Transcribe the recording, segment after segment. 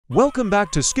Welcome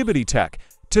back to SKIBIDI Tech.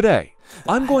 Today,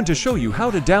 I'm going to show you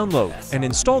how to download and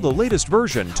install the latest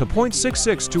version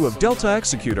 2.662 of Delta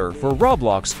Executor for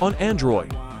Roblox on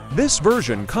Android. This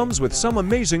version comes with some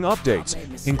amazing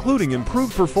updates, including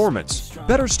improved performance,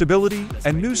 better stability,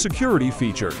 and new security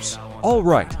features.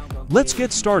 Alright, let's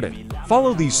get started.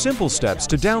 Follow these simple steps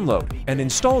to download and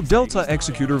install Delta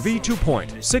Executor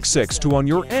v2.662 on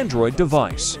your Android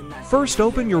device. First,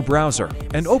 open your browser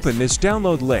and open this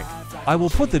download link. I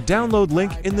will put the download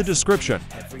link in the description.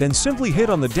 Then simply hit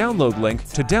on the download link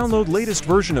to download latest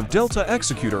version of Delta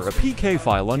Executor, a PK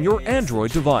file on your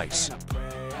Android device.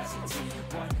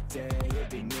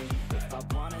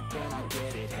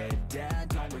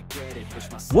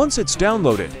 Once it's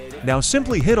downloaded, now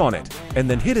simply hit on it, and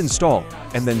then hit install,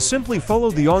 and then simply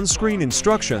follow the on-screen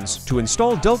instructions to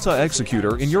install Delta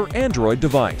Executor in your Android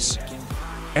device.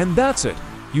 And that's it!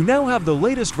 You now have the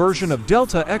latest version of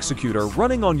Delta Executor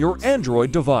running on your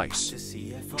Android device.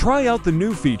 Try out the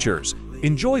new features,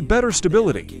 enjoy better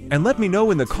stability, and let me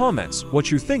know in the comments what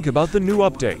you think about the new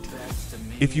update.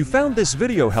 If you found this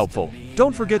video helpful,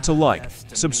 don't forget to like,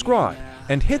 subscribe,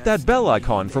 and hit that bell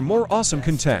icon for more awesome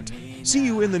content. See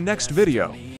you in the next video.